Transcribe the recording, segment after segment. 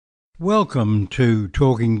Welcome to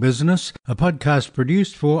Talking Business, a podcast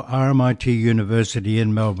produced for RMIT University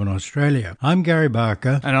in Melbourne, Australia. I'm Gary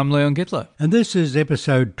Barker. And I'm Leon Gittler. And this is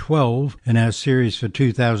episode 12 in our series for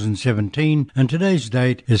 2017. And today's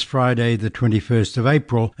date is Friday, the 21st of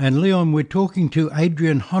April. And Leon, we're talking to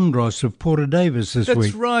Adrian Hondros of Porter Davis this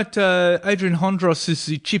week. That's right. Adrian Hondros is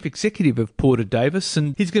the Chief Executive of Porter Davis,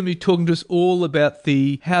 and he's going to be talking to us all about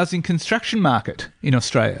the housing construction market in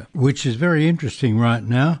Australia. Which is very interesting right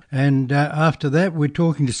now. And after that, we're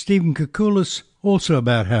talking to Stephen Koukoulas, also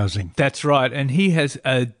about housing. That's right, and he has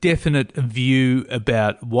a definite view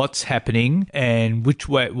about what's happening and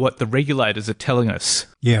what the regulators are telling us.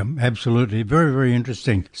 Yeah, absolutely. Very, very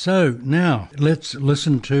interesting. So now let's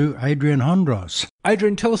listen to Adrian Hondros.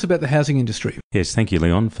 Adrian, tell us about the housing industry. Yes, thank you,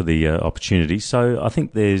 Leon, for the opportunity. So I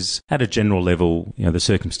think there's, at a general level, the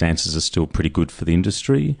circumstances are still pretty good for the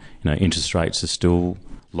industry. Interest rates are still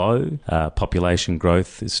low, population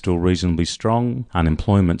growth is still reasonably strong,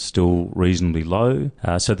 unemployment's still reasonably low,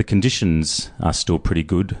 so the conditions are still pretty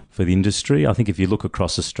good for the industry. I think if you look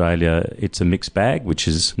across Australia, it's a mixed bag, which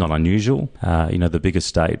is not unusual. The bigger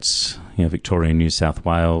states, Victoria and New South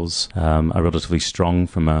Wales, are relatively strong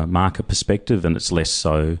from a market perspective, and it's less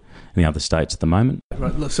so in the other states at the moment.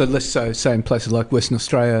 Right, so let's say in places like Western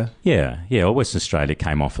Australia. Yeah. Well, Western Australia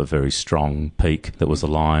came off a very strong peak that was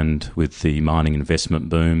aligned with the mining investment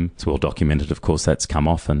boom. It's well documented, of course, that's come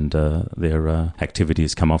off, and their activity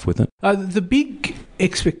has come off with it. The big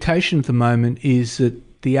expectation at the moment is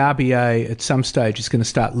that the RBA at some stage is going to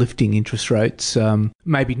start lifting interest rates,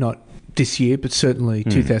 maybe not this year, but certainly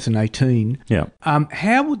 2018. Yeah.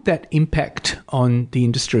 How would that impact on the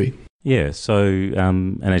industry? Yeah, so,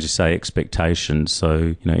 and as you say, expectations.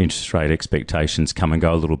 So, interest rate expectations come and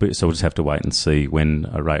go a little bit. So we'll just have to wait and see when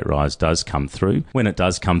a rate rise does come through. When it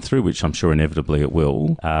does come through, which I'm sure inevitably it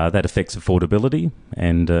will, that affects affordability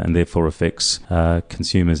and therefore affects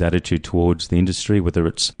consumers' attitude towards the industry, whether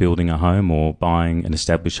it's building a home or buying an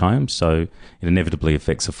established home. So it inevitably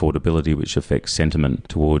affects affordability, which affects sentiment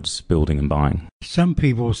towards building and buying. Some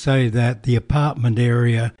people say that the apartment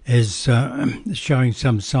area is showing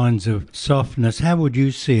some signs of softness. How would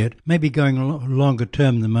you see it? Maybe going longer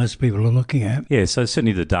term than most people are looking at. Yeah, so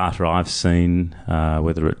certainly the data I've seen,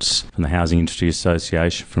 whether it's from the Housing Industry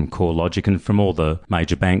Association, from CoreLogic, and from all the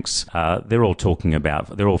major banks, they're all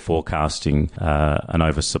forecasting an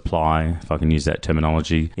oversupply, if I can use that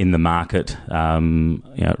terminology, in the market,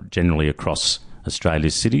 generally across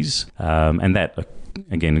Australia's cities, and that.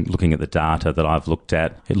 Again, looking at the data that I've looked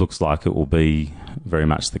at, it looks like it will be very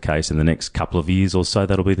much the case in the next couple of years or so.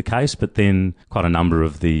 That'll be the case. But then quite a number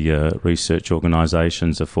of the research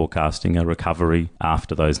organisations are forecasting a recovery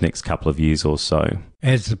after those next couple of years or so.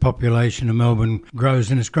 As the population of Melbourne grows,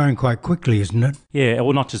 and it's growing quite quickly, isn't it? Yeah,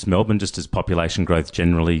 well, not just Melbourne, just as population growth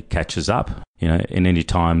generally catches up. In any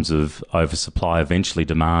times of oversupply, eventually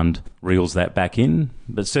demand reels that back in.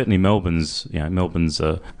 But certainly Melbourne's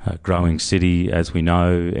a growing city, as we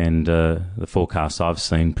know, and the forecasts I've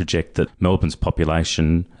seen project that Melbourne's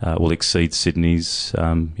population will exceed Sydney's,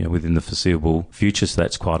 within the foreseeable future. So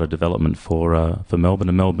that's quite a development for Melbourne.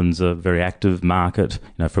 And Melbourne's a very active market.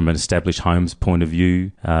 From an established homes point of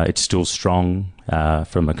view, it's still strong.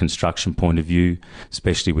 From a construction point of view,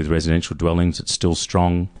 especially with residential dwellings, it's still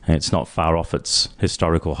strong and it's not far off its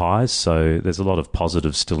historical highs. So there's a lot of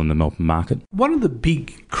positives still in the Melbourne market. One of the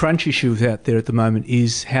big crunch issues out there at the moment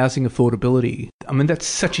is housing affordability. I mean, that's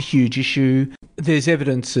such a huge issue. There's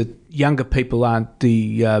evidence that younger people aren't,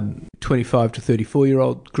 the 25 to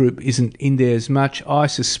 34-year-old group isn't in there as much. I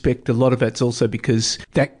suspect a lot of that's also because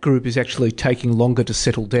that group is actually taking longer to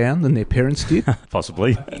settle down than their parents did.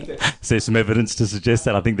 Possibly. There's some evidence to suggest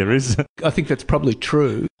that. I think there is. I think that's probably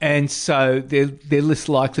true. And so they're less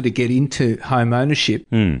likely to get into home ownership.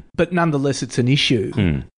 But nonetheless, it's an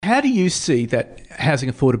issue. How do you see that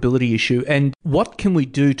housing affordability issue, and what can we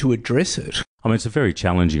do to address it? I mean, it's a very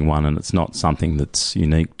challenging one, and it's not something that's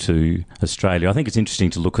unique to Australia. I think it's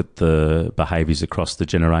interesting to look at the behaviours across the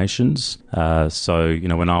generations. So,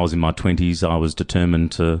 when I was in my 20s, I was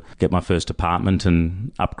determined to get my first apartment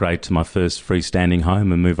and upgrade to my first freestanding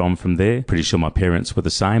home and move on from there. Pretty sure my parents were the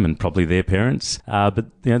same, and probably their parents. But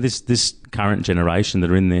this current generation that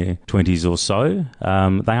are in their 20s or so,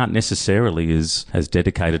 they aren't necessarily as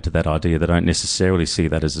dedicated to that idea. They don't necessarily see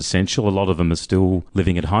that as essential. A lot of them are still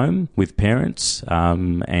living at home with parents,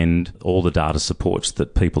 and all the data supports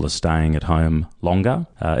that people are staying at home longer.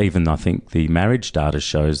 Even I think the marriage data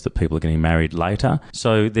shows that people are getting married later.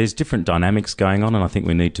 So there's different dynamics going on, and I think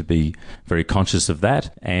we need to be very conscious of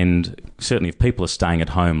that. And certainly if people are staying at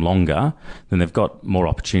home longer, then they've got more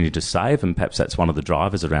opportunity to save, and perhaps that's one of the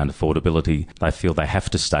drivers around affordability affordability. They feel they have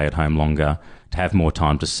to stay at home longer to have more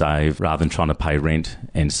time to save rather than trying to pay rent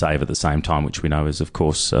and save at the same time, which we know is, of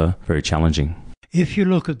course, very challenging. If you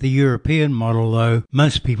look at the European model, though,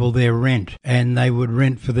 most people there rent, and they would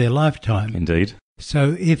rent for their lifetime. Indeed.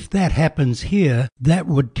 So if that happens here, that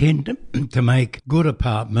would tend to make good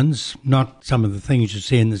apartments, not some of the things you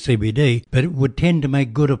see in the CBD, but it would tend to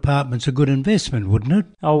make good apartments a good investment, wouldn't it?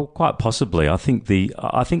 Oh, quite possibly. I think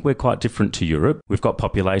we're quite different to Europe. We've got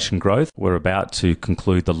population growth. We're about to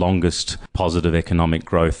conclude the longest positive economic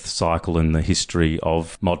growth cycle in the history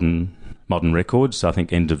of modern records. I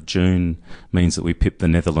think end of June means that we pipped the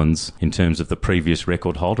Netherlands in terms of the previous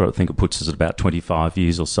record holder. I think it puts us at about 25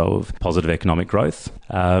 years or so of positive economic growth.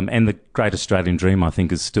 And the Great Australian Dream, I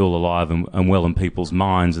think, is still alive and well in people's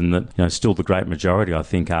minds, and that still the great majority, I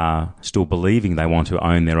think, are still believing they want to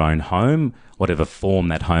own their own home, whatever form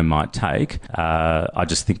that home might take. I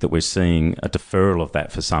just think that we're seeing a deferral of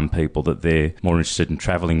that for some people, that they're more interested in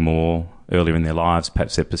travelling more earlier in their lives.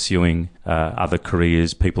 Perhaps they're pursuing other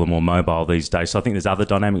careers. People are more mobile these days. So I think there's other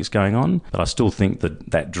dynamics going on, but I still think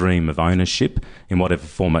that dream of ownership in whatever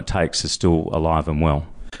form it takes is still alive and well.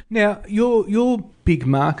 Now, your big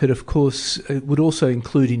market, of course, would also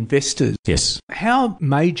include investors. Yes. How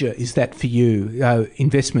major is that for you,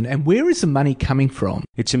 investment, and where is the money coming from?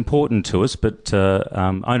 It's important to us, but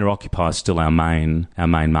owner-occupier is still our main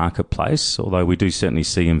marketplace, although we do certainly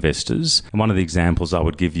see investors. And one of the examples I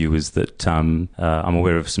would give you is that I'm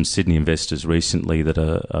aware of some Sydney investors recently that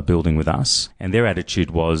are building with us, and their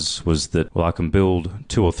attitude was that, well, I can build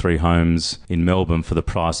 2 or 3 homes in Melbourne for the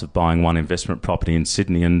price of buying one investment property in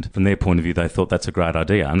Sydney, and from their point of view, they thought that's a great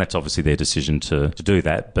idea, and that's obviously their decision to do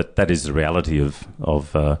that, but that is the reality of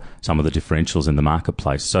some of the differentials in the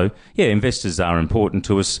marketplace. So yeah, investors are important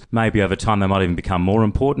to us. Maybe over time they might even become more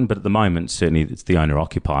important, but at the moment certainly it's the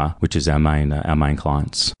owner-occupier, which is our main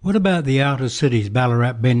clients. What about the outer cities,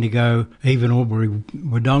 Ballarat, Bendigo, even Albury,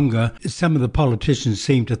 Wodonga? Some of the politicians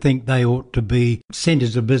seem to think they ought to be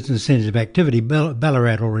centres of business, centres of activity.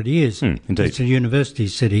 Ballarat already is. Indeed. It's a university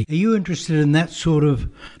city. Are you interested in that sort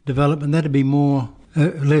of development? That'd be more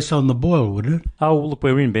less on the boil, would it? Oh, look,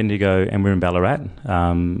 we're in Bendigo and we're in Ballarat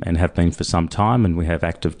and have been for some time, and we have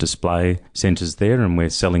active display centres there, and we're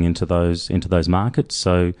selling into those markets.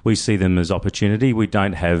 So we see them as opportunity. We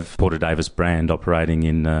don't have Porter Davis brand operating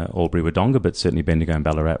in Albury Wodonga, but certainly Bendigo and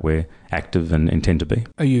Ballarat we're active and intend to be.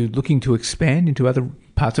 Are you looking to expand into other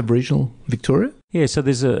parts of regional Victoria? Yeah, so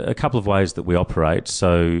there's a couple of ways that we operate.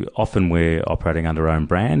 So often we're operating under our own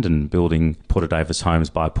brand and building Porter Davis homes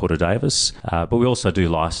by Porter Davis, but we also do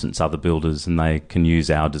license other builders, and they can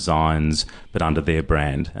use our designs but under their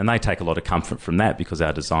brand. And they take a lot of comfort from that because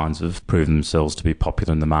our designs have proven themselves to be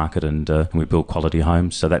popular in the market, and we build quality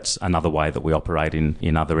homes. So that's another way that we operate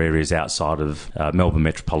in other areas outside of Melbourne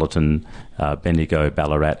Metropolitan. Bendigo,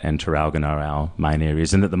 Ballarat and Traralgon are our main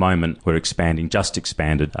areas. And at the moment we're expanded,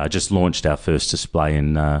 just launched our first display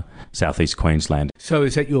in southeast Queensland. So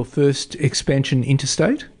is that your first expansion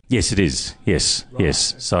interstate? Yes, it is. Yes, right.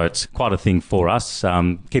 Yes. So it's quite a thing for us.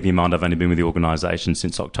 Keep in mind, I've only been with the organisation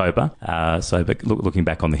since October. But looking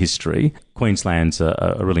back on the history, Queensland's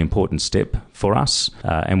a really important step for us,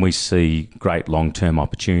 and we see great long-term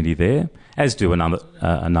opportunity there, as do a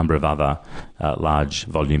number of other large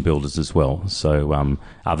volume builders as well. So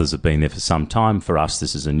others have been there for some time. For us,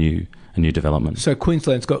 this is a new development. So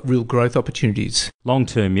Queensland's got real growth opportunities? Long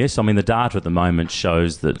term, yes. I mean, the data at the moment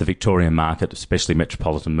shows that the Victorian market, especially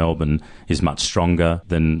metropolitan Melbourne, is much stronger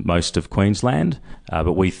than most of Queensland.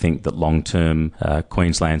 But we think that long term,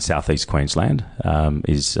 Queensland, southeast Queensland,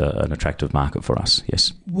 is an attractive market for us,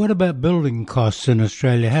 yes. What about building costs in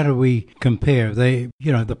Australia? How do we compare?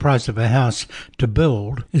 The price of a house to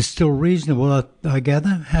build is still reasonable, I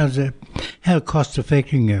gather. How cost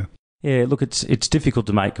affecting you? Yeah, look, it's difficult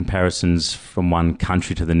to make comparisons from one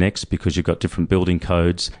country to the next because you've got different building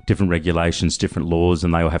codes, different regulations, different laws,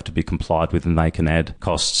 and they all have to be complied with, and they can add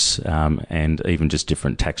costs and even just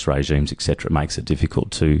different tax regimes, etc. It makes it difficult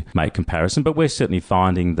to make comparison. But we're certainly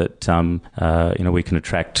finding that we can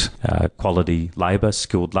attract quality labour,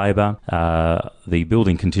 skilled labour. The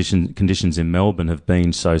building conditions in Melbourne have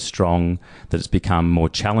been so strong that it's become more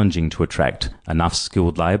challenging to attract enough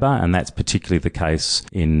skilled labour, and that's particularly the case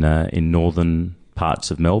in northern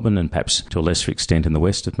parts of Melbourne and perhaps to a lesser extent in the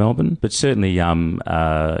west of Melbourne. But certainly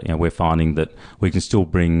we're finding that we can still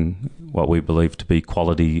bring what we believe to be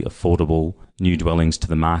quality, affordable new dwellings to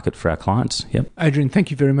the market for our clients. Yep. Adrian,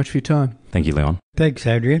 thank you very much for your time. Thank you, Leon. Thanks,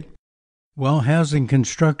 Adrian. Well, housing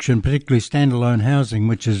construction, particularly standalone housing,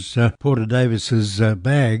 which is Porter Davis's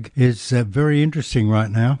bag, is very interesting right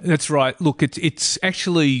now. That's right. Look, it's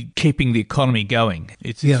actually keeping the economy going.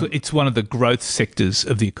 It's one of the growth sectors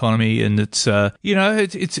of the economy, and it's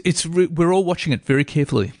we're all watching it very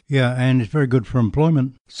carefully. Yeah, and it's very good for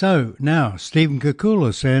employment. So now, Stephen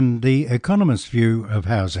Koukoulas and the Economist's view of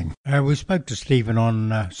housing. We spoke to Stephen on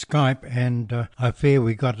Skype, and I fear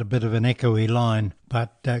we got a bit of an echoey line,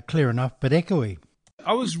 but clear enough, but echoey.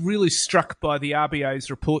 I was really struck by the RBA's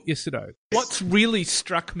report yesterday. What's really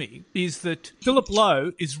struck me is that Philip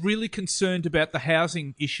Lowe is really concerned about the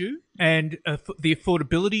housing issue and the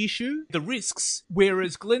affordability issue, the risks,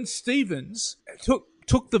 whereas Glenn Stevens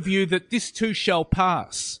took the view that this too shall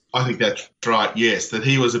pass. I think that's right, yes, that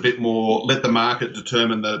he was a bit more let the market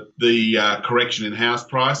determine the correction in house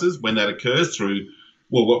prices when that occurs through,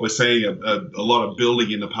 well, what we're seeing, a lot of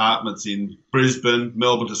building in apartments in Brisbane,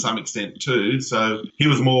 Melbourne to some extent too. So he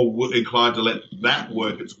was more inclined to let that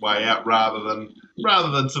work its way out rather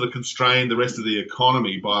than sort of constrain the rest of the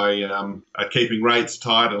economy by keeping rates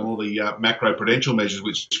tight and all the macro-prudential measures,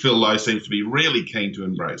 which Phil Lowe seems to be really keen to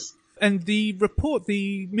embrace. And the report,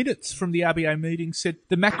 the minutes from the RBA meeting said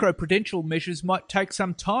the macro-prudential measures might take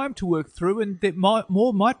some time to work through and that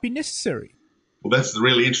more might be necessary. Well, that's the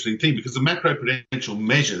really interesting thing, because the macro-prudential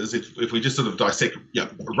measures, if we just sort of dissect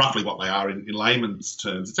roughly what they are in layman's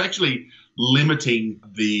terms, it's actually limiting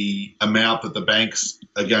the amount that the banks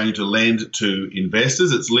are going to lend to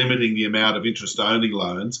investors. It's limiting the amount of interest-only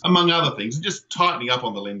loans, among other things, and just tightening up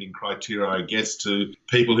on the lending criteria, I guess, to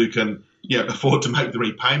people who can afford to make the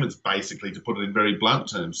repayments, basically, to put it in very blunt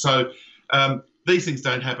terms. So these things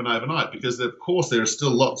don't happen overnight because, of course, there are still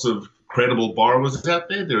lots of credible borrowers out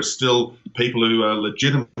there. There are still people who are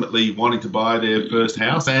legitimately wanting to buy their first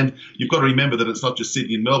house. And you've got to remember that it's not just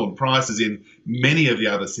Sydney and Melbourne. Prices in many of the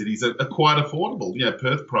other cities are quite affordable.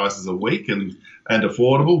 Perth prices are weak and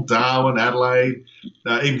affordable. Darwin, Adelaide,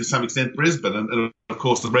 even to some extent Brisbane. And of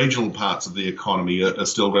course, the regional parts of the economy are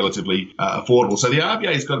still relatively affordable. So the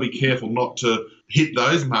RBA has got to be careful not to hit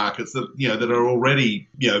those markets that are already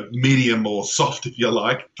medium or soft, if you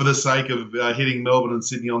like, for the sake of hitting Melbourne and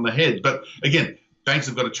Sydney on the head. But again, banks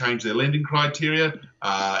have got to change their lending criteria.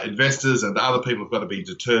 Investors and other people have got to be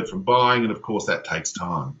deterred from buying, and of course that takes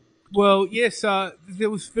time. Well, yes, there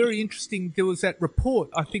was very interesting. There was that report,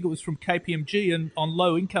 I think it was from KPMG, on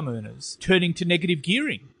low-income earners turning to negative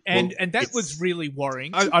gearing. And that was really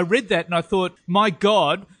worrying. I read that and I thought, my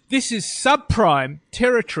God, this is subprime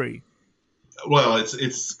territory. Well,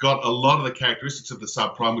 it's got a lot of the characteristics of the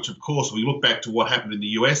subprime, which, of course, we look back to what happened in the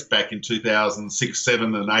US back in 2006,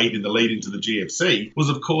 7 and 8 in the lead into the GFC, was,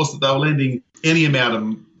 of course, that they were lending any amount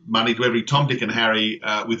of money to every Tom, Dick and Harry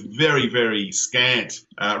with very, very scant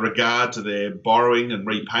regard to their borrowing and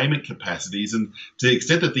repayment capacities. And to the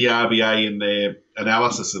extent that the RBA in their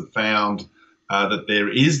analysis have found that there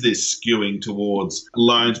is this skewing towards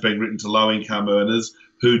loans being written to low-income earners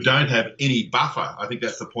who don't have any buffer. I think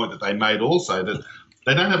that's the point that they made also, that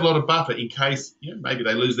they don't have a lot of buffer in case maybe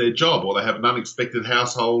they lose their job or they have an unexpected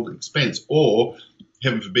household expense or,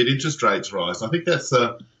 heaven forbid, interest rates rise. I think that's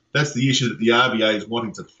the issue that the RBA is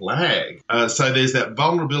wanting to flag. So there's that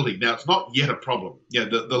vulnerability. Now, it's not yet a problem.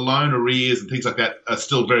 The loan arrears and things like that are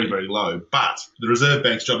still very, very low. But the Reserve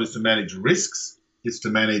Bank's job is to manage risks, is to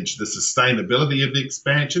manage the sustainability of the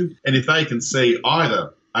expansion. And if they can see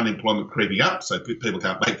either unemployment creeping up, so people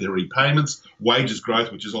can't make their repayments, wages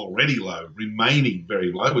growth, which is already low, remaining very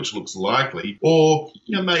low, which looks likely, or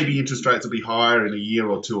maybe interest rates will be higher in a year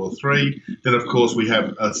or two or three, then of course we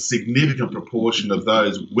have a significant proportion of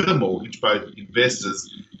those with a mortgage, both investors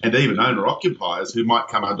and even owner-occupiers, who might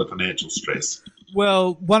come under financial stress.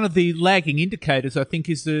 Well, one of the lagging indicators, I think,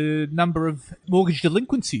 is the number of mortgage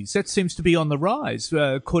delinquencies. That seems to be on the rise,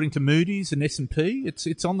 according to Moody's and S&P.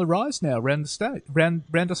 It's on the rise now around the state,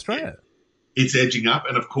 around Australia. It's edging up,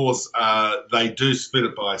 and of course they do split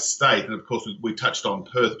it by state. And of course we touched on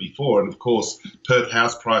Perth before, and of course Perth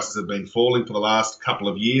house prices have been falling for the last couple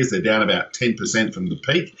of years. They're down about 10% from the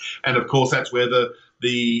peak, and of course that's where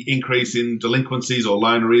the increase in delinquencies or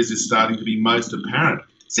loan arrears is starting to be most apparent.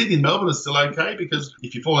 Sydney and Melbourne is still okay because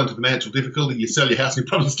if you fall into financial difficulty, you sell your house, you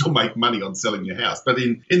probably still make money on selling your house. But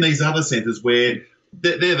in these other centres where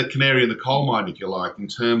they're the canary in the coal mine, if you like, in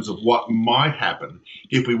terms of what might happen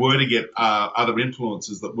if we were to get other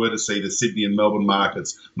influences that were to see the Sydney and Melbourne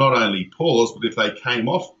markets not only pause, but if they came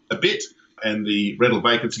off a bit and the rental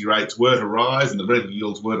vacancy rates were to rise and the rental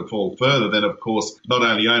yields were to fall further, then, of course, not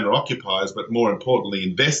only owner-occupiers, but more importantly,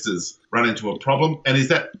 investors run into a problem. And is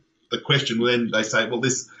that the question when they say, well,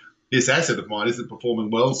 this this asset of mine isn't performing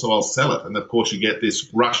well, so I'll sell it. And of course, you get this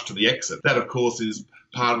rush to the exit. That, of course, is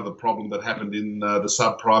part of the problem that happened in the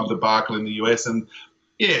subprime debacle in the US. And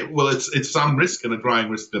yeah, well, it's some risk and a growing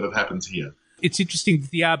risk that it happens here. It's interesting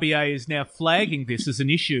that the RBA is now flagging this as an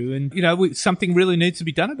issue, and something really needs to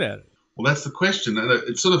be done about it. Well, that's the question, and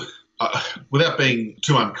it's sort of. Without being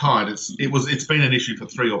too unkind, it's been an issue for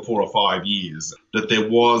 3 or 4 or 5 years that there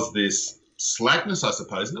was this slackness, I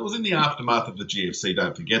suppose, and it was in the aftermath of the GFC.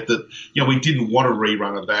 Don't forget that we didn't want a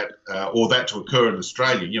rerun of that or that to occur in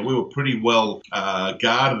Australia. We were pretty well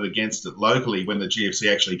guarded against it locally when the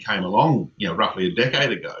GFC actually came along, roughly a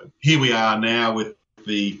decade ago. Here we are now with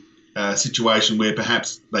the situation where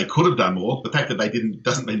perhaps they could have done more. The fact that they didn't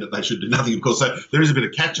doesn't mean that they should do nothing, of course. So there is a bit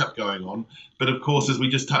of catch-up going on. But, of course, as we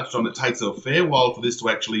just touched on, it takes a fair while for this to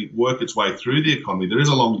actually work its way through the economy. There is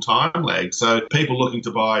a long time lag. So people looking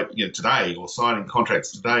to buy today or signing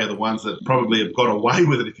contracts today are the ones that probably have got away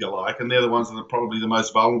with it, if you like, and they're the ones that are probably the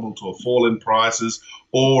most vulnerable to a fall in prices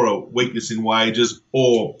or a weakness in wages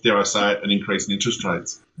or, dare I say it, an increase in interest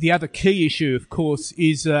rates. The other key issue, of course,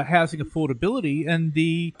 is housing affordability, and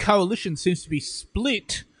the coalition seems to be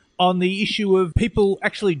split on the issue of people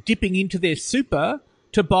actually dipping into their super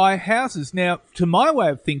to buy houses. Now, to my way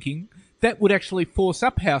of thinking, that would actually force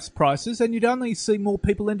up house prices and you'd only see more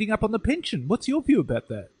people ending up on the pension. What's your view about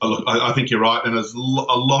that? Look, I think you're right. And as a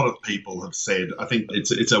lot of people have said, I think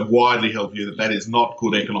it's a widely held view that is not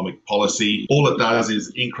good economic policy. All it does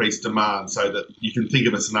is increase demand so that you can think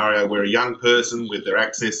of a scenario where a young person with their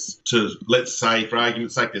access to, let's say, for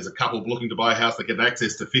argument's sake, there's a couple looking to buy a house that get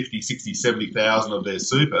access to 50, 60, 70,000 of their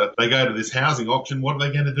super. They go to this housing auction. What are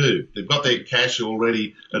they going to do? They've got their cash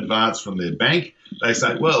already advanced from their bank. They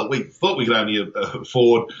say, well, we thought we could only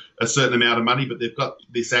afford a certain amount of money, but they've got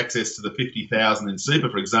this access to the 50,000 in super,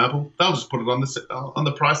 for example. They'll just put it on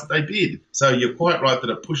the price that they bid. So you're quite right that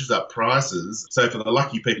it pushes up prices. So for the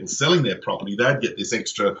lucky people selling their property, they'd get this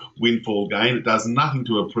extra windfall gain. It does nothing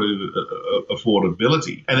to improve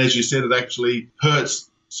affordability. And as you said, it actually hurts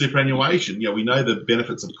superannuation. We know the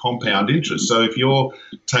benefits of compound interest. So if you're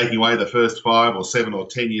taking away the first 5 or 7 or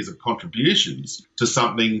 10 years of contributions to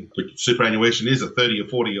something, which superannuation is a 30 or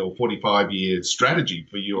 40 or 45-year strategy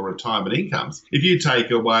for your retirement incomes, if you take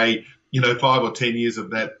away 5 or 10 years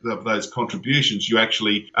of those contributions, you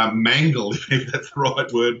actually mangle, if that's the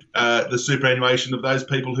right word, the superannuation of those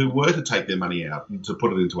people who were to take their money out and to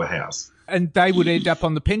put it into a house. And they would end up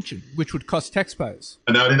on the pension, which would cost taxpayers.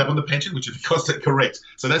 And they would end up on the pension, which would cost it, correct.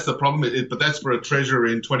 So that's the problem. But that's for a treasurer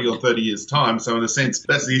in 20 or 30 years' time. So in a sense,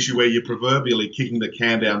 that's the issue where you're proverbially kicking the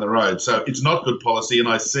can down the road. So it's not good policy. And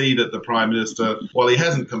I see that the Prime Minister, while he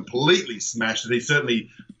hasn't completely smashed it, he certainly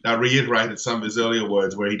reiterated some of his earlier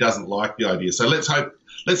words where he doesn't like the idea. So let's hope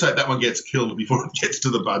that one gets killed before it gets to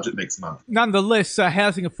the budget next month. Nonetheless,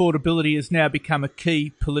 housing affordability has now become a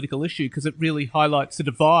key political issue because it really highlights the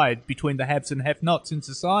divide between the haves and have-nots in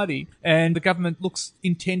society, and the government looks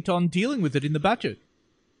intent on dealing with it in the budget.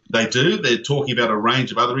 They do. They're talking about a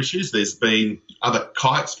range of other issues. There's been other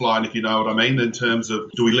kites flying, if you know what I mean, in terms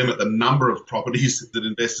of, do we limit the number of properties that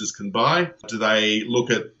investors can buy? Do they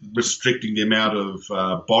look at restricting the amount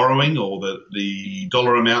of borrowing or the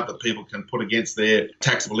dollar amount that people can put against their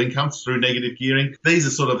taxable incomes through negative gearing? These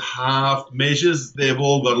are sort of half measures. They've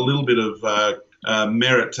all got a little bit of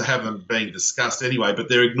merit to have them being discussed anyway, but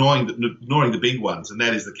they're ignoring the big ones, and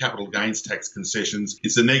that is the capital gains tax concessions.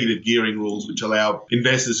 It's the negative gearing rules which allow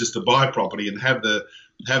investors just to buy property and have the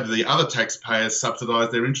other taxpayers subsidise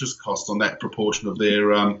their interest costs on that proportion of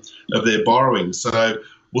their borrowing. So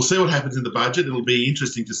we'll see what happens in the budget. It'll be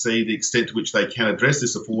interesting to see the extent to which they can address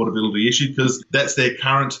this affordability issue, because that's their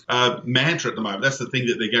current mantra at the moment. That's the thing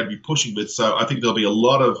that they're going to be pushing with. So I think there'll be a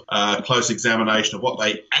lot of close examination of what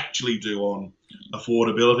they actually do on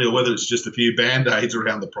affordability, or whether it's just a few band-aids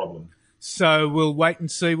around the problem. So we'll wait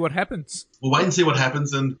and see what happens. We'll wait and see what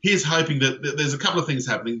happens, and here's hoping that there's a couple of things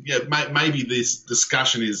happening. Maybe this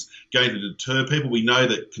discussion is going to deter people. We know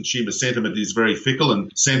that consumer sentiment is very fickle,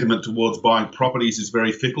 and sentiment towards buying properties is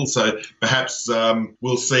very fickle. So perhaps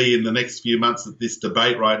we'll see in the next few months that this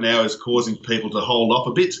debate right now is causing people to hold off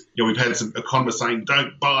a bit. We've had some economists saying,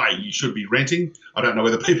 don't buy, you should be renting. I don't know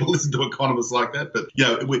whether people listen to economists like that, but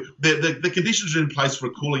the conditions are in place for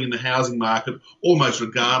a cooling in the housing market almost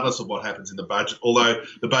regardless of what happens in the budget, although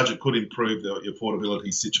the budget could improve the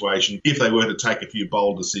affordability situation if they were to take a few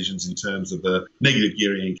bold decisions in terms of the negative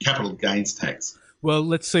gearing and capital gains tax. Well,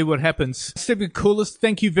 let's see what happens. Stephen Koukoulas,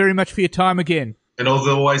 thank you very much for your time again. And as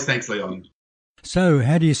always, thanks, Leon. So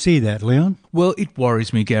how do you see that, Leon? Well, it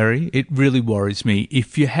worries me, Gary. It really worries me.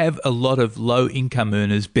 If you have a lot of low-income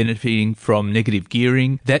earners benefiting from negative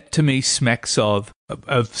gearing, that to me smacks of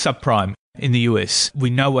subprime. In the US, we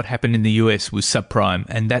know what happened in the US with subprime,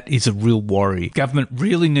 and that is a real worry. Government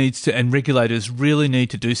really needs to, and regulators really need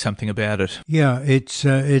to do something about it. Yeah, it's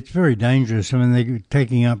very dangerous. I mean, they're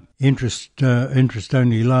taking up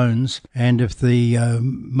interest-only loans, and if the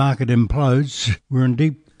market implodes, we're in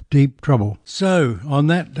deep trouble. So, on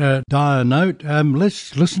that dire note,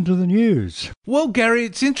 let's listen to the news. Well, Gary,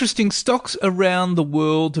 it's interesting. Stocks around the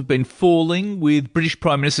world have been falling, with British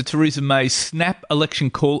Prime Minister Theresa May's snap election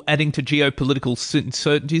call adding to geopolitical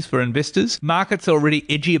uncertainties for investors. Markets are already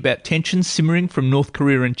edgy about tensions simmering from North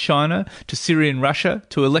Korea and China to Syria and Russia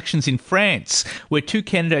to elections in France, where two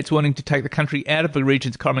candidates wanting to take the country out of the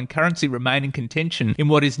region's common currency remain in contention in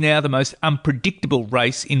what is now the most unpredictable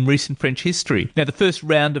race in recent French history. Now, the first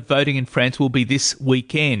round of voting in France will be this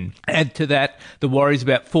weekend. Add to that the worries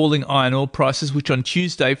about falling iron ore prices, which on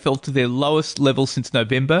Tuesday fell to their lowest level since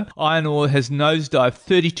November. Iron ore has nosedived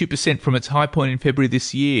 32% from its high point in February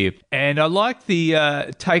this year. And I like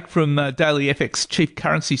the take from Daily FX chief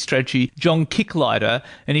currency strategy, John Kicklighter,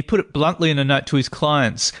 and he put it bluntly in a note to his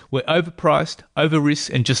clients: we're overpriced, over-risked,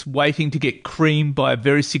 and just waiting to get creamed by a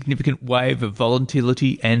very significant wave of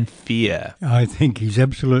volatility and fear. I think he's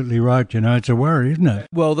absolutely right. You know, it's a worry, isn't it?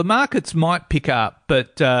 Well, the markets might pick up,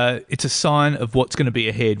 but it's a sign of what's going to be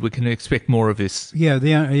ahead. We can expect more of this. Yeah,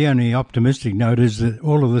 the only optimistic note is that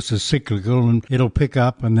all of this is cyclical and it'll pick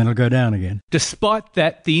up and then it'll go down again. Despite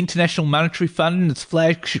that, the International Monetary Fund, in its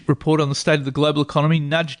flagship report on the state of the global economy,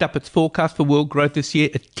 nudged up its forecast for world growth this year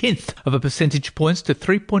 0.1 percentage points to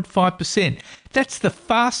 3.5%. That's the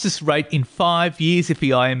fastest rate in 5 years if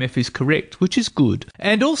the IMF is correct, which is good.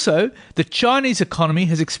 And also, the Chinese economy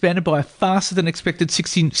has expanded by a faster than expected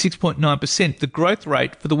 6.9%. The growth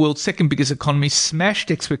rate for the world's second biggest economy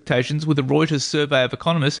smashed expectations, with a Reuters survey of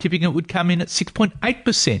economists tipping it would come in at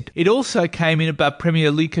 6.8%. It also came in above Premier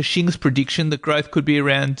Li Keqiang's prediction that growth could be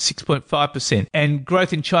around 6.5%. And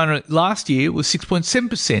growth in China last year was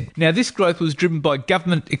 6.7%. Now, this growth was driven by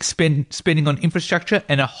government spending on infrastructure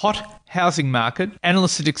and a hot housing market.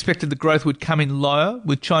 Analysts had expected the growth would come in lower,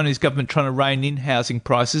 with Chinese government trying to rein in housing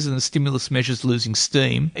prices and the stimulus measures losing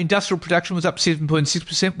steam. Industrial production was up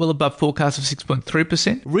 7.6%, well above forecast of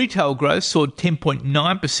 6.3%. Retail growth soared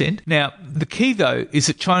 10.9%. Now, the key, though, is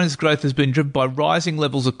that China's growth has been driven by rising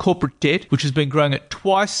levels of corporate debt, which has been growing at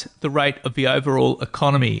twice the rate of the overall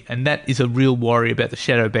economy. And that is a real worry about the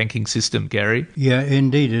shadow banking system, Gary. Yeah,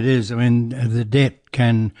 indeed it is. I mean, the debt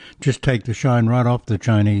can just take the shine right off the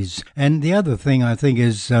Chinese. And the other thing I think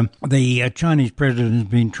is the Chinese president has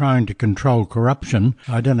been trying to control corruption.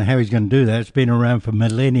 I don't know how he's going to do that. It's been around for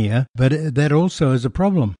millennia, but that also is a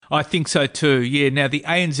problem. I think so too, yeah. Now, the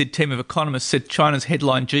ANZ team of economists said China's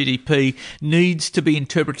headline GDP needs to be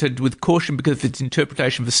interpreted with caution because of its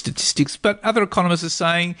interpretation for statistics, but other economists are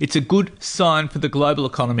saying it's a good sign for the global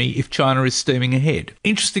economy if China is steaming ahead.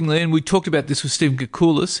 Interestingly, and we talked about this with Stephen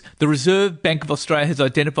Koukoulas, the Reserve Bank of Australia has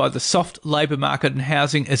identified the soft labour market and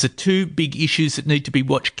housing as the two big issues that need to be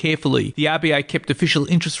watched carefully. The RBA kept official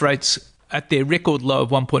interest rates at their record low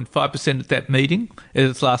of 1.5% at that meeting, at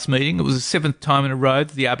its last meeting. It was the seventh time in a row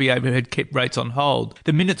that the RBA had kept rates on hold.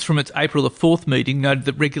 The minutes from its April the 4th meeting noted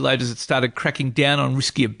that regulators had started cracking down on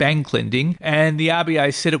riskier bank lending, and the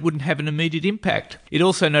RBA said it wouldn't have an immediate impact. It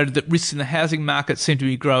also noted that risks in the housing market seemed to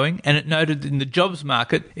be growing, and it noted that in the jobs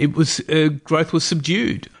market, growth was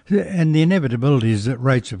subdued. And the inevitability is that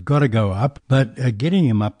rates have got to go up, but getting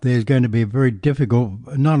them up there is going to be very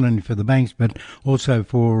difficult, not only for the banks, but also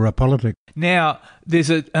for politics. Now, there's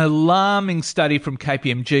an alarming study from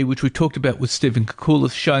KPMG, which we talked about with Stephen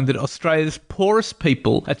Koukoulas, showing that Australia's poorest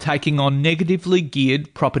people are taking on negatively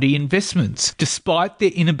geared property investments, despite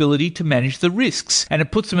their inability to manage the risks. And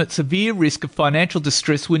it puts them at severe risk of financial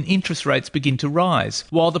distress when interest rates begin to rise.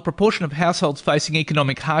 While the proportion of households facing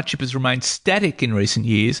economic hardship has remained static in recent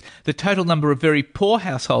years, the total number of very poor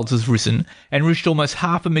households has risen and reached almost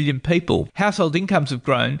 500,000 people. Household incomes have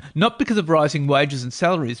grown, not because of rising wages and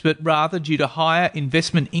salaries, but rather due to higher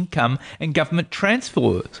investment income and government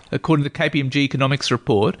transfers, according to the KPMG economics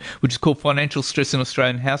report, which is called Financial Stress in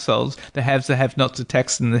Australian Households, the haves, the have-nots, the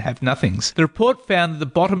taxed and the have-nothings. The report found that the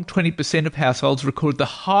bottom 20% of households recorded the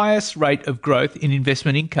highest rate of growth in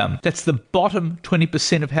investment income. That's the bottom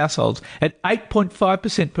 20% of households at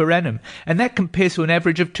 8.5% per annum, and that compares to an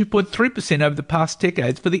average of of 2.3% over the past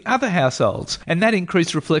decades for the other households. And that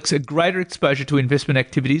increase reflects a greater exposure to investment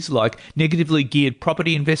activities like negatively geared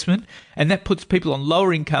property investment, and that puts people on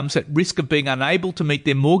lower incomes at risk of being unable to meet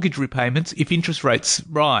their mortgage repayments if interest rates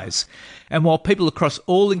rise. And while people across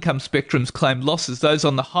all income spectrums claimed losses, those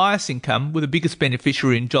on the highest income were the biggest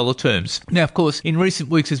beneficiary in dollar terms. Now, of course, in recent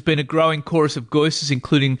weeks there's been a growing chorus of voices,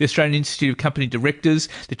 including the Australian Institute of Company Directors,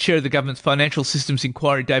 the chair of the government's Financial Systems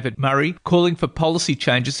Inquiry, David Murray, calling for policy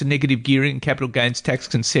changes to negative gearing and capital gains tax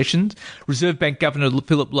concessions. Reserve Bank Governor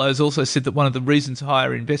Philip Lowe has also said that one of the reasons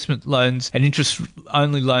higher investment loans and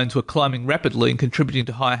interest-only loans were climbing rapidly and contributing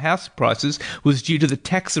to higher house prices was due to the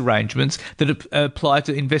tax arrangements that apply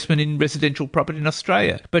to investment in residential property in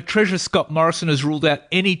Australia. But Treasurer Scott Morrison has ruled out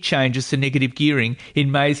any changes to negative gearing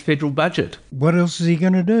in May's federal budget. What else is he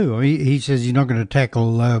going to do? He says he's not going to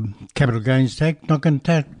tackle capital gains tax, not going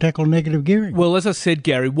to tackle negative gearing. Well, as I said,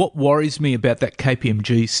 Gary, what worries me about that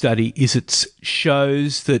KPMG study is it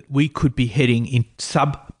shows that we could be heading in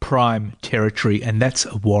subprime territory, and that's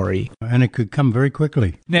a worry. And it could come very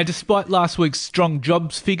quickly. Now, despite last week's strong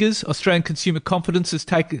jobs figures, Australian consumer confidence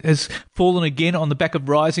has fallen again on the back of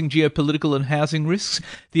rising geopolitical and housing risks.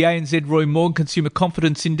 The ANZ Roy Morgan Consumer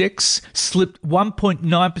Confidence Index slipped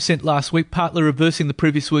 1.9% last week, partly reversing the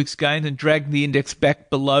previous week's gain and dragging the index back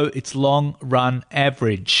below its long-run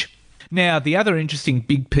average. Now, the other interesting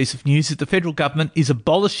big piece of news is the federal government is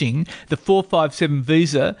abolishing the 457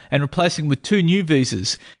 visa and replacing it with 2 new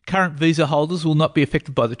visas. Current visa holders will not be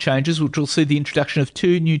affected by the changes, which will see the introduction of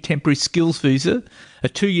 2 new temporary skills visa, a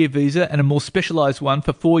 2-year visa and a more specialised one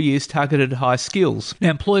for 4 years targeted at high skills. Now,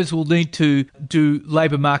 employers will need to do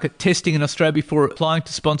labour market testing in Australia before applying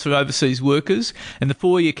to sponsor overseas workers, and the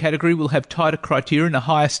 4-year category will have tighter criteria and a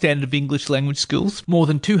higher standard of English language skills. More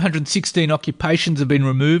than 216 occupations have been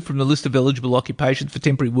removed from the list of eligible occupations for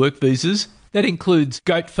temporary work visas. That includes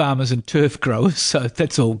goat farmers and turf growers, so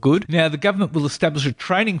that's all good. Now, the government will establish a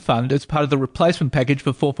training fund as part of the replacement package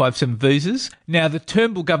for 457 visas. Now, the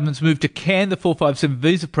Turnbull government's move to can the 457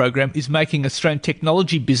 visa program is making Australian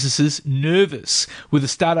technology businesses nervous, with the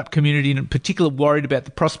startup community in particular worried about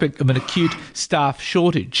the prospect of an acute staff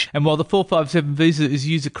shortage. And while the 457 visa is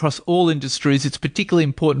used across all industries, it's particularly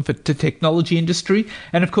important for the technology industry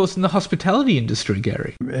and, of course, in the hospitality industry,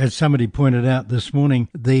 Gary. As somebody pointed out this morning,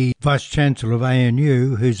 the Vice-Chancellor of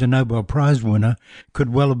ANU, who's a Nobel Prize winner,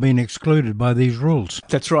 could well have been excluded by these rules.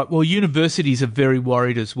 That's right. Well, universities are very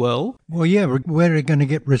worried as well. Well, yeah, where are you going to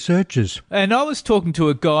get researchers? And I was talking to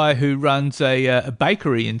a guy who runs a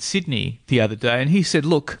bakery in Sydney the other day, and he said,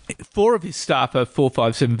 look, 4 of his staff are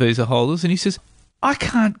 457 visa holders, and he says, I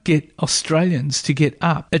can't get Australians to get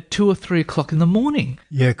up at 2 or 3 o'clock in the morning.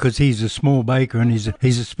 Yeah, because he's a small baker and he's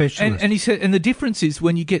a specialist. And he said, and the difference is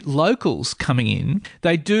when you get locals coming in,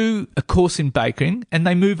 they do a course in baking and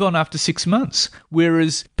they move on after 6 months,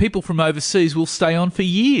 whereas people from overseas will stay on for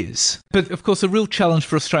years. But of course, a real challenge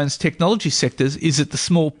for Australia's technology sectors is at the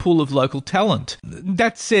small pool of local talent.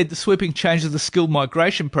 That said, the sweeping changes of the skilled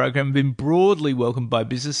migration program have been broadly welcomed by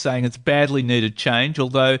business, saying it's badly needed change,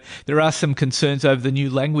 although there are some concerns over the new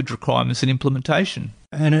language requirements and implementation.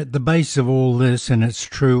 And at the base of all this, and it's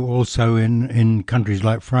true also in countries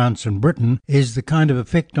like France and Britain, is the kind of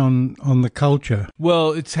effect on the culture.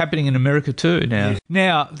 Well, it's happening in America too now. Yes.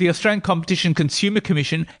 Now, the Australian Competition and Consumer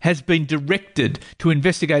Commission has been directed to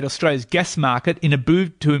investigate Australia's gas market in a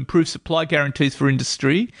bid to improve supply guarantees for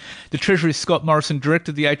industry. The Treasury Scott Morrison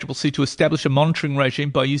directed the ACCC to establish a monitoring regime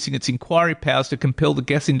by using its inquiry powers to compel the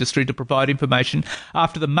gas industry to provide information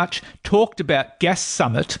after the much talked about gas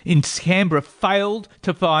summit in Canberra failed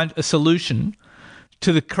to find a solution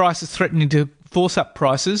to the crisis threatening to force up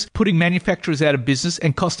prices, putting manufacturers out of business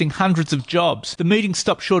and costing hundreds of jobs. The meeting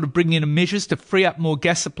stopped short of bringing in measures to free up more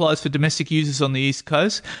gas supplies for domestic users on the East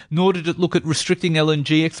Coast, nor did it look at restricting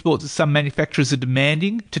LNG exports as some manufacturers are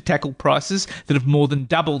demanding to tackle prices that have more than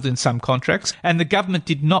doubled in some contracts. And the government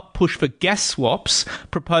did not push for gas swaps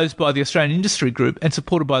proposed by the Australian Industry Group and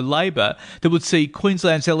supported by Labor that would see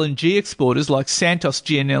Queensland's LNG exporters like Santos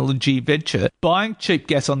GNLNG Venture buying cheap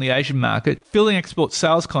gas on the Asian market, filling export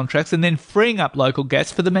sales contracts and then freeing up local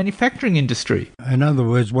gas for the manufacturing industry. In other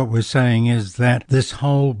words, what we're saying is that this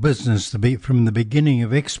whole business, from the beginning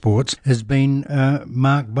of exports, has been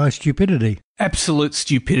marked by stupidity. Absolute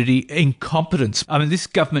stupidity, incompetence. I mean, this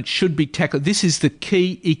government should be tackled. This is the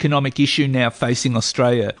key economic issue now facing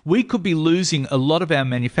Australia. We could be losing a lot of our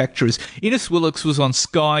manufacturers. Innes Willox was on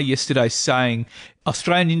Sky yesterday saying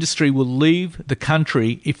Australian industry will leave the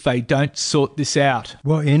country if they don't sort this out.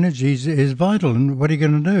 Well, energy is vital, and what are you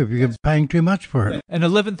going to do if you're paying too much for it? An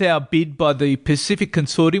 11th hour bid by the Pacific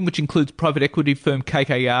Consortium, which includes private equity firm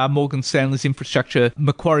KKR, Morgan Stanley's Infrastructure,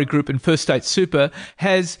 Macquarie Group and First State Super,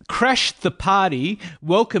 has crashed the party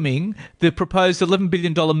welcoming the proposed $11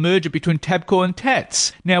 billion merger between Tabcorp and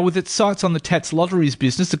Tats. Now, with its sights on the Tats Lotteries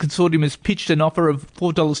business, the consortium has pitched an offer of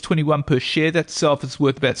 $4.21 per share. That itself is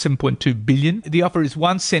worth about $7.2 billion. The offer is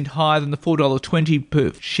 1 cent higher than the $4.20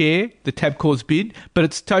 per share, the Tabcorp's bid, but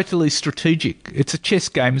it's totally strategic. It's a chess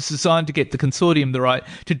game. It's designed to get the consortium the right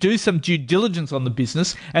to do some due diligence on the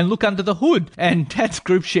business and look under the hood. And Tats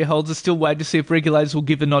Group shareholders are still waiting to see if regulators will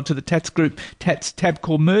give a nod to the Tats Group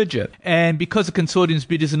Tabcorp merger. And because the consortium's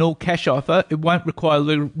bid is an all-cash offer, it won't require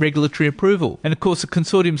regulatory approval. And of course, the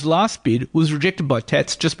consortium's last bid was rejected by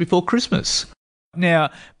Tats just before Christmas. Now,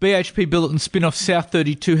 BHP Billiton spin-off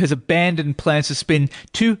South32 has abandoned plans to spend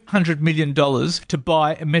 $200 million to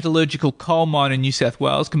buy a metallurgical coal mine in New South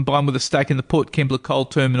Wales, combined with a stake in the Port Kembla coal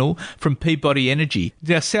terminal from Peabody Energy.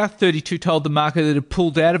 Now, South32 told the market that it had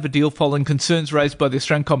pulled out of a deal following concerns raised by the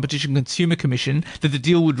Australian Competition and Consumer Commission that the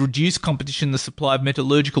deal would reduce competition in the supply of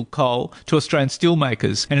metallurgical coal to Australian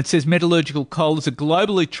steelmakers. And it says metallurgical coal is a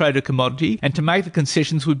globally traded commodity, and to make the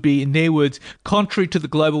concessions would be, in their words, contrary to the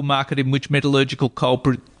global market in which metallurgical coal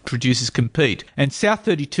producers compete. And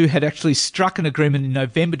South32 had actually struck an agreement in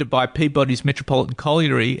November to buy Peabody's Metropolitan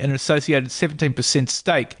Colliery and an associated 17%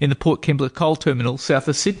 stake in the Port Kembla coal terminal south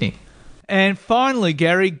of Sydney. And finally,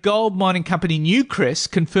 Gary, gold mining company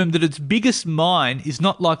Newcrest confirmed that its biggest mine is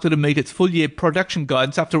not likely to meet its full-year production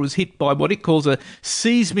guidance after it was hit by what it calls a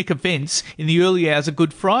seismic events in the early hours of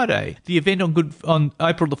Good Friday. The event on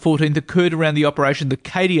April the 14th occurred around the operation of the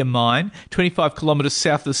Cadia mine, 25 kilometres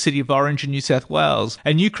south of the city of Orange in New South Wales.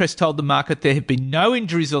 And Newcrest told the market there had been no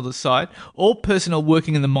injuries on the site. All personnel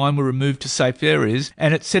working in the mine were removed to safe areas,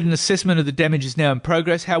 and it said an assessment of the damage is now in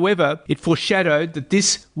progress. However, it foreshadowed that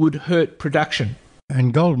this would hurt production.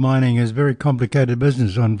 And gold mining is a very complicated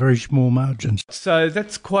business on very small margins. So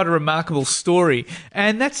that's quite a remarkable story.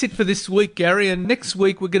 And that's it for this week, Gary. And next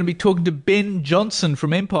week we're going to be talking to Ben Johnson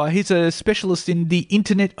from Empire. He's a specialist in the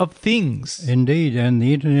Internet of Things. Indeed, and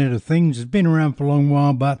the Internet of Things has been around for a long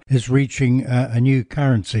while, but is reaching a new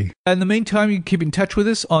currency. In the meantime, you can keep in touch with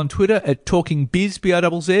us on Twitter at TalkingBiz,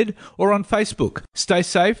 BIZZ, or on Facebook. Stay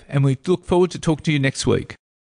safe, and we look forward to talking to you next week.